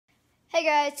Hey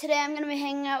guys, today I'm going to be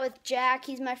hanging out with Jack.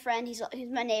 He's my friend, he's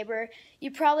my neighbor. You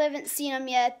probably haven't seen him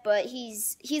yet, but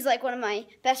he's like one of my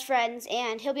best friends,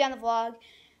 and he'll be on the vlog.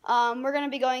 We're going to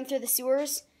be going through the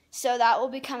sewers, so that will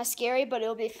be kind of scary, but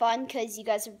it'll be fun because you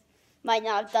guys might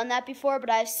not have done that before, but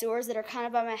I have sewers that are kind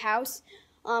of by my house,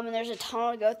 and there's a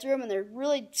tunnel to go through them, and they're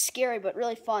really scary but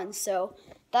really fun, so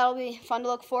that'll be fun to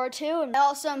look forward to. And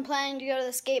also, I'm planning to go to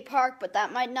the skate park, but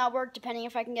that might not work depending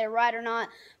if I can get a ride or not.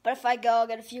 But if I go, I'll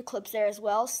get a few clips there as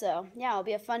well. So, yeah, it'll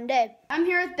be a fun day. I'm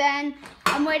here with Ben.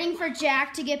 I'm waiting for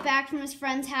Jack to get back from his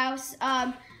friend's house.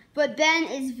 But Ben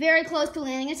is very close to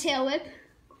landing a tail whip.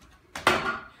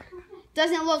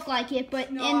 Doesn't look like it, but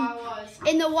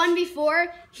in the one before,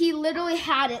 he literally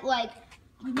had it, like,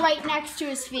 right next to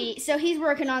his feet. So he's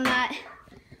working on that.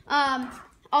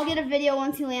 I'll get a video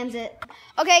once he lands it.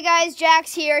 Okay guys,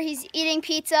 Jack's here. He's eating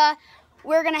pizza.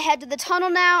 We're gonna head to the tunnel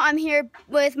now. I'm here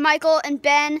with Michael and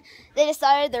Ben. They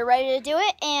decided they're ready to do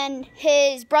it, and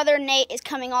his brother Nate is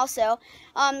coming also.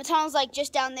 The tunnel's like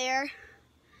just down there.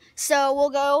 So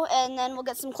we'll go and then we'll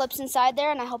get some clips inside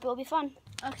there, and I hope it'll be fun.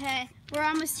 Okay, we're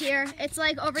almost here. It's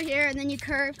like over here and then you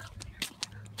curve.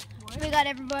 We got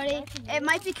everybody. It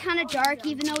might be kind of dark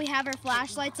even though we have our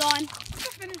flashlights on.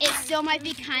 It still might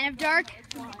be kind of dark,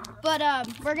 but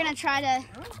we're gonna try to,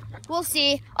 we'll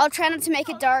see. I'll try not to make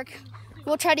it dark.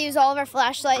 We'll try to use all of our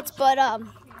flashlights, but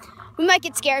we might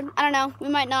get scared. I don't know, we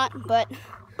might not, but.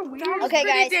 Okay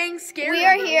guys, we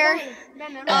are here.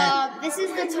 This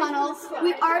is the tunnel.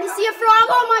 We already see a frog.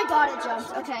 Oh my god, it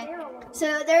jumped. Okay,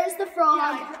 so there's the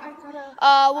frog.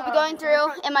 We'll be going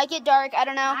through. It might get dark, I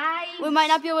don't know. We might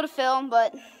not be able to film,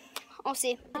 but we'll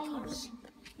see.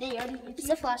 Is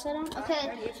the flashlight on? Okay,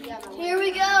 here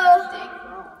we go.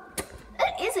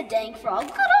 That is a dang frog.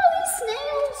 Look at all these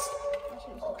snails.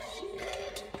 Oh,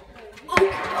 shit.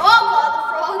 Oh god, the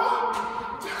frog.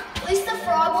 At least the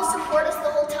frog will support us the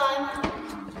whole time.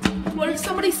 What if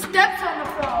somebody steps on the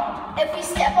frog? If we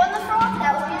step on the frog,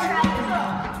 that would be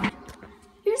tragic.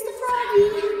 Here's the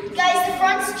froggy. Guys, the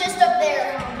front's just up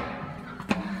there.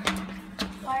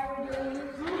 Why are we doing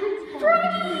this?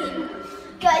 Froggy!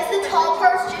 Guys, the tall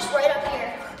part's just right up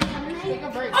here.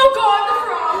 Oh god, the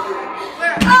frog!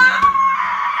 Where?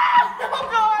 Ah! Oh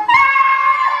god!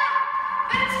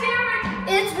 Ah! It's scary!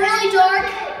 It's really dark.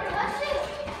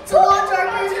 It's a lot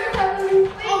darker.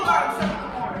 Oh god,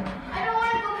 I don't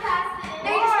want to go past it.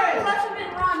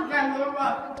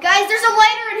 run. Guys, there's a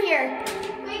lighter in here.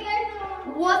 Wait, guys.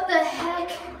 What the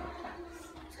heck?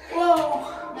 Whoa.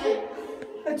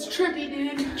 That's trippy,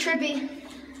 dude. Trippy.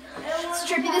 It's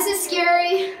trippy. This is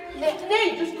scary.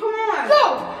 Nate, just come on.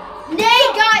 Go!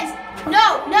 Nate, guys!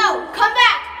 No, come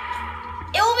back!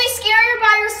 It will be scarier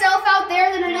by yourself out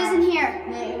there than it is in here.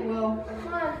 Nate, it will.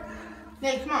 Come on.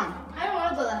 Nate, come on. I don't want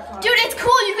to go that far. Dude, it's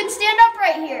cool. You can stand up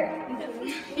right here.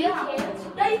 Yeah.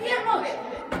 Yeah, you can't look.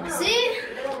 See?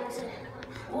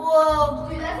 Whoa.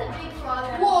 Dude, that's a big frog.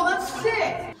 Whoa, that's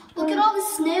sick. Look at all the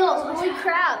snails. Holy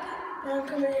crap.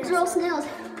 These are all snails.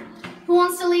 Who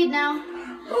wants to lead now?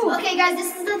 Ooh. Okay, guys,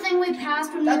 this is the thing we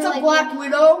passed when we were That's a like, black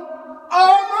widow.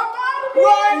 Oh my god,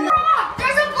 run!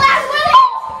 There's a black widow!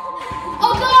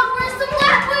 Oh god, where's the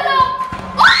black widow?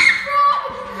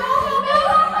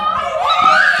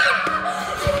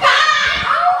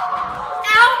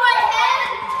 Ow, my head!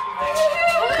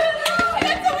 I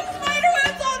got so many spider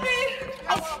webs on me!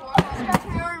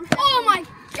 Oh my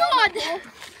god!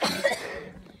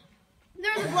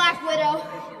 There's a black widow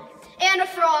and a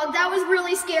frog. That was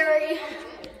really scary.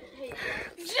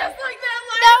 Just like that.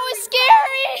 That was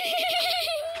scary!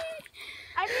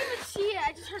 I didn't even see it.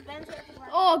 I just heard Ben say it.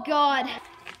 Oh god.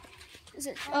 Is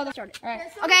it? Oh, that started. All right.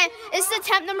 Okay, this is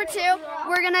attempt number 2.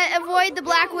 We're gonna avoid the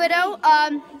black widow.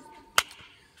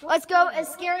 Let's go. As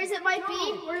scary as it might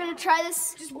be, we're gonna try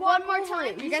this just one more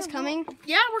time. You guys coming?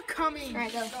 Yeah, we're coming. All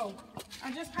right, go.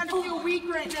 I just kind of feel weak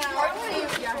right now.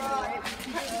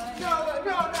 No, like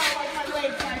my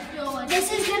legs. I feel like.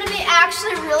 This is gonna be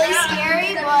actually really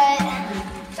scary, but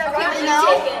you know,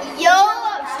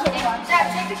 just kidding.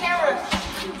 Jack, take the camera.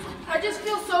 I just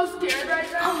feel so scared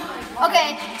right now.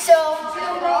 Okay, so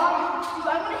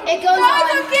it goes Guys, on.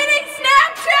 I'm getting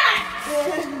Snapchat!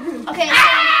 Okay.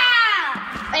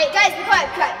 Hey guys, be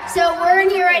quiet. So we're in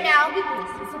here right now.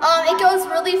 It goes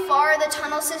really far, the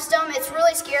tunnel system. It's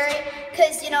really scary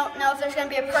because you don't know if there's going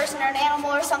to be a person or an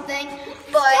animal or something.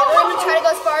 But we're going to try to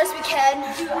go as far as we can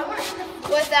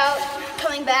without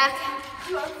coming back.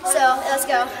 So let's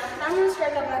go.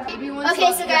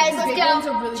 Okay, so guys, let's go.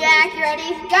 Jack, you ready?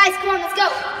 Guys, come on, let's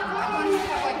go.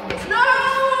 No!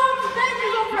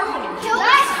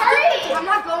 Guys, hurry! I'm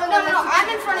not going No, I'm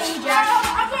in front of you, Jack.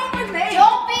 I'm going with me.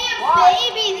 Don't be a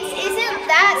baby. This isn't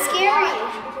that scary.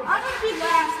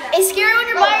 It's scary when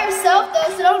you're by yourself though,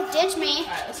 so don't ditch me.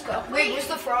 Alright, let's go. Wait, where's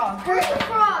the frog? Where's the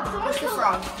frog? Where's the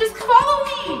frog? Just follow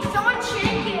me. Someone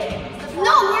shank it.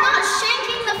 No, we're not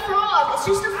shanking the frog. It's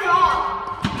just a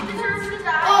frog. It deserves to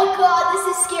die. Oh god, this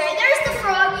is scary. There's the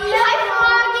froggy. Hi,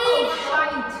 froggy.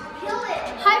 Kill it.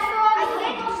 Hi, froggy. I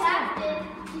can't go back, dude.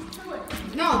 Just kill it.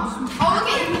 No. Oh,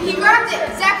 look at it. He grabbed it.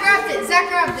 Zach grabbed it. Zach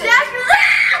grabbed it.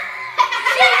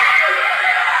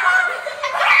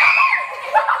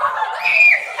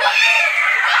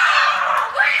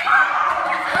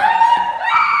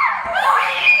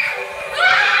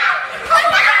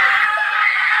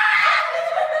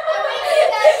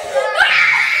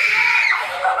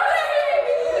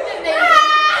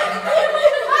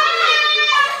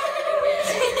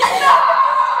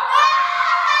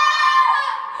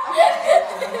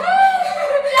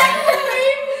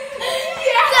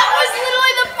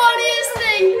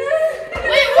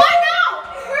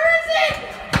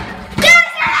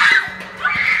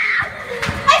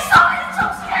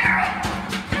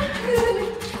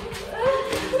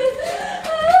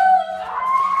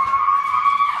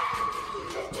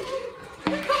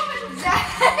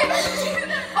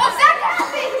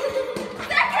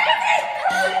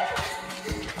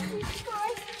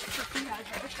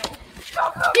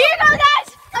 Here you go,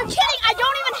 guys! I'm kidding, I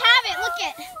don't even have it. Look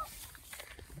it.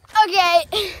 Okay.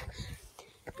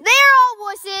 They're all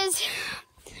wusses.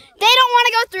 They don't want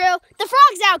to go through. The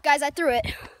frog's out, guys. I threw it.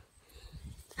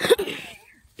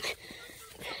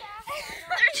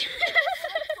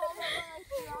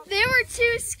 They were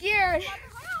too scared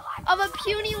of a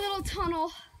puny little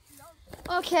tunnel.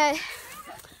 Okay.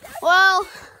 Well,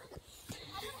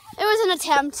 it was an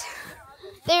attempt.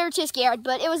 They were too scared,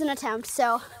 but it was an attempt,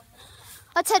 so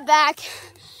let's head back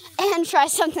and try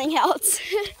something else.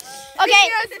 Okay,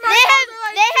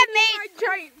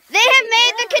 they have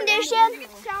made the condition.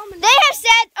 They have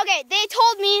said, okay, they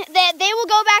told me that they will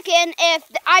go back in if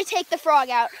I take the frog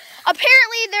out.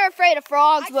 Apparently they're afraid of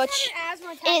frogs, which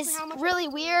is really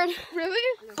weird. Really?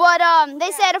 But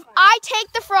they said if I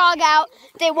take the frog out,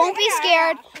 they won't be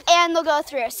scared and they'll go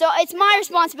through. So it's my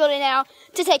responsibility now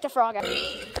to take the frog out.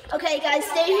 Okay, guys,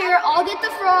 stay here. I'll get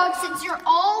the frog since you're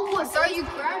all wussies. I saw you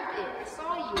grabbed it. I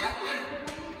saw you.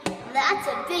 That's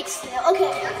a big snail.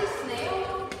 Okay. That's a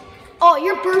snail? Oh,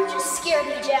 your bird just scared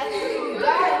me, Jack.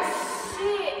 That's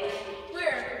sick.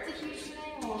 Where? It's a huge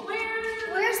snail.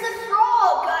 Where's the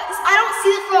frog, guys? I don't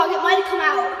see the frog. It might have come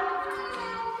out.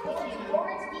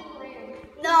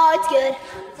 No, it's good.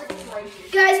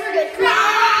 Guys, we're good. No,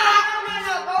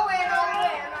 go away, go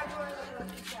away. I'm not doing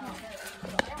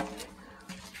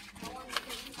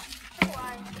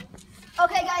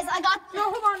Okay, guys, I got. No,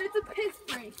 hold on. It's a piss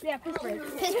break. Yeah, piss break.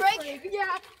 Piss break?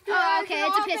 Yeah. Oh, okay,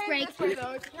 it's a piss break. It's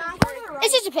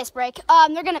It's just a piss break.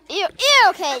 They're gonna. Ew,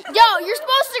 okay. Yo, you're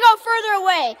supposed to go further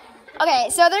away. Okay,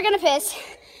 so they're gonna piss,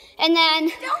 and then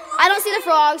I don't see the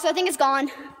frog, so I think it's gone.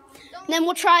 And then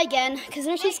we'll try again because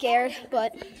they're too scared.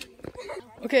 But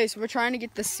Okay, so we're trying to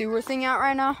get the sewer thing out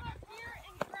right now,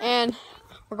 and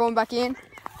we're going back in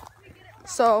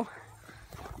so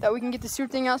that we can get the sewer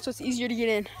thing out so it's easier to get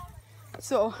in.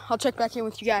 So I'll check back in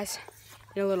with you guys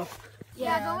in a little.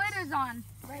 Yeah, the lid is on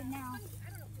right now. I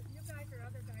don't know, you guys or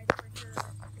other guys were here a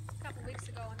couple weeks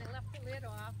ago and they left the lid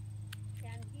off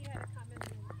and he had to come in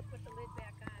and put the lid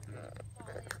back on.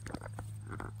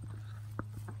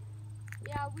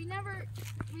 Yeah, we've never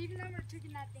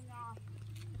taken that thing off.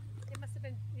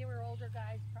 They were older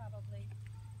guys probably.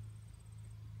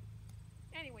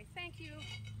 Anyway, thank you.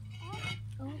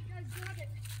 Oh, you guys got it.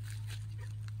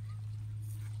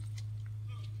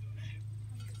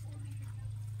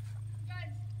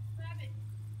 Guys, grab it.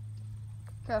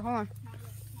 Okay, hold on.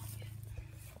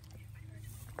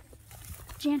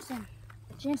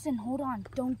 Jansen, hold on.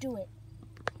 Don't do it.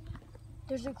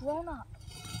 There's a grown-up.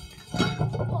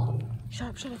 Shut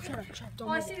up. Don't Oh,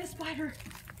 I see the spider.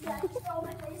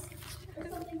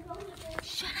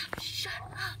 Shut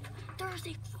up. There's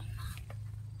a grown-up.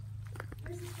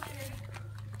 where's the spider?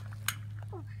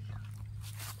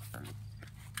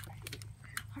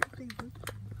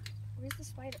 Where's the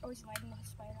spider? Oh, he's lighting the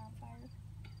spider on fire.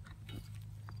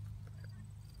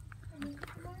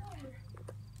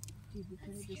 Dude, we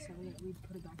could have just said that we'd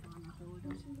put it back on and throw it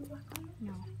up.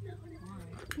 No.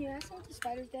 Yeah, I saw the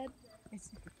spider's dead. It's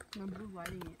number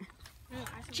lighting it.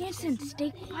 Jansen,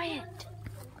 stay quiet.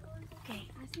 Okay.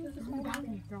 On the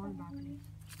balcony, throw on the balcony.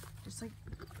 Just like,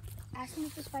 Ask him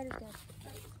if the spider's dead.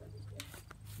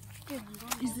 Dude, I'm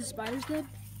going. is the spiders dead?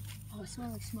 Oh, it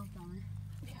smells like smoke down there.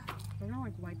 Yeah. They're gonna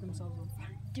like light themselves on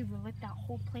fire. Dude, we lit that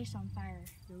whole place on fire.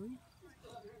 Really?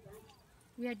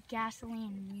 We had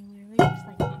gasoline and we literally just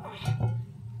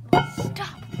like,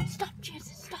 stop.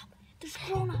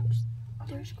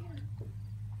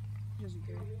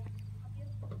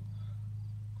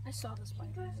 I saw the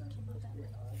spider as it came out that way.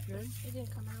 Really? It didn't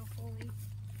come out fully.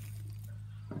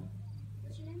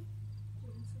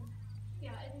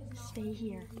 Stay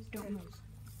here. Don't move.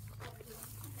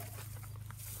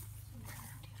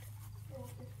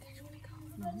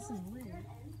 No, this is weird.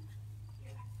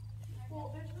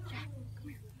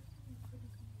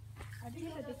 I think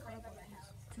it's a big crab on my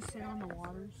house. To sit on the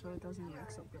water so it doesn't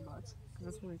yuck up your butts.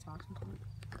 Because that's really toxic to it.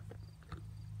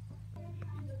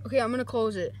 Okay, I'm gonna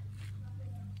close it.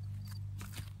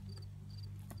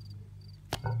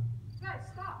 Guys,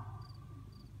 stop.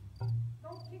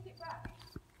 Don't kick it back.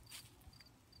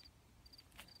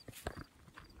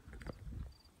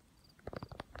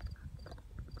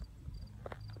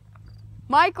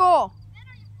 Michael!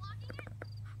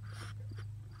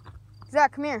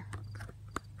 Zach, come here.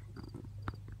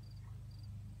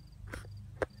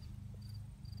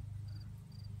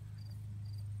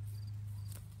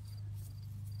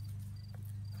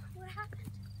 What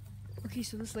happened? Okay,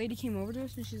 so this lady came over to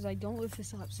us and she's like, don't lift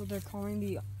this up. So they're calling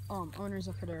the owners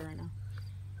of Pradera right now.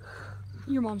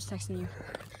 Your mom's texting you.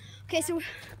 Okay, so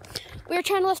we were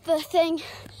trying to lift the thing,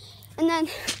 and then,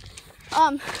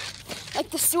 like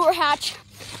the sewer hatch,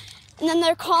 and then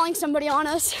they're calling somebody on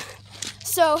us.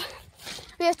 So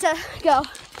we have to go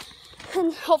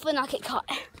and hopefully not get caught.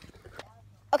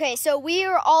 Okay, so we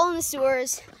were all in the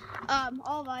sewers,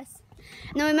 all of us,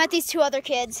 and then we met these two other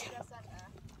kids,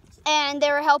 and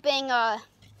they were helping.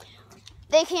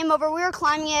 They came over, we were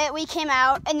climbing it, we came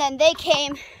out, and then they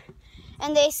came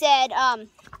and they said,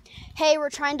 hey, we're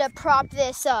trying to prop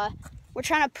this, we're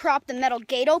trying to prop the metal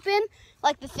gate open,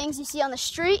 like the things you see on the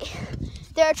street.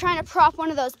 They're trying to prop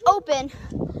one of those open.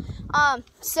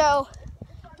 So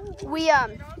we,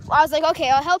 I was like, okay,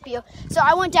 I'll help you. So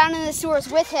I went down in the sewers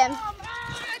with him.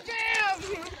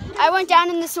 I went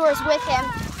down in the sewers with him.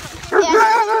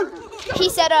 And he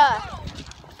said,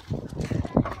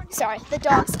 sorry, the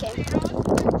dogs came.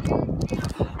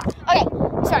 Okay,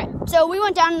 sorry. So we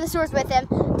went down in the sewers with him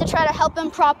to try to help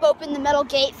him prop open the metal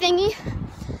gate thingy.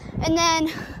 And then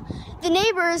the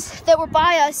neighbors that were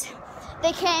by us,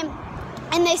 they came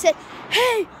and they said,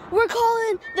 hey, we're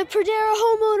calling the Pradera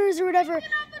homeowners or whatever.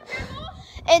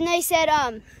 And they said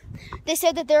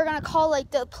that they were gonna call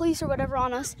like the police or whatever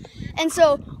on us. And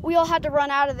so we all had to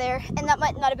run out of there, and that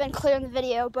might not have been clear in the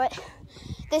video, but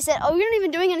they said, oh, we weren't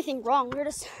even doing anything wrong. We were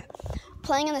just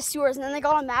playing in the sewers, and then they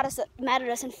got all mad at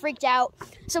us and freaked out.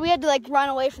 So we had to like run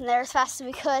away from there as fast as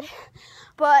we could.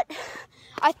 But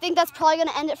I think that's probably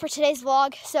gonna end it for today's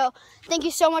vlog. So thank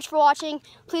you so much for watching.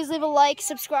 Please leave a like,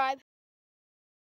 subscribe.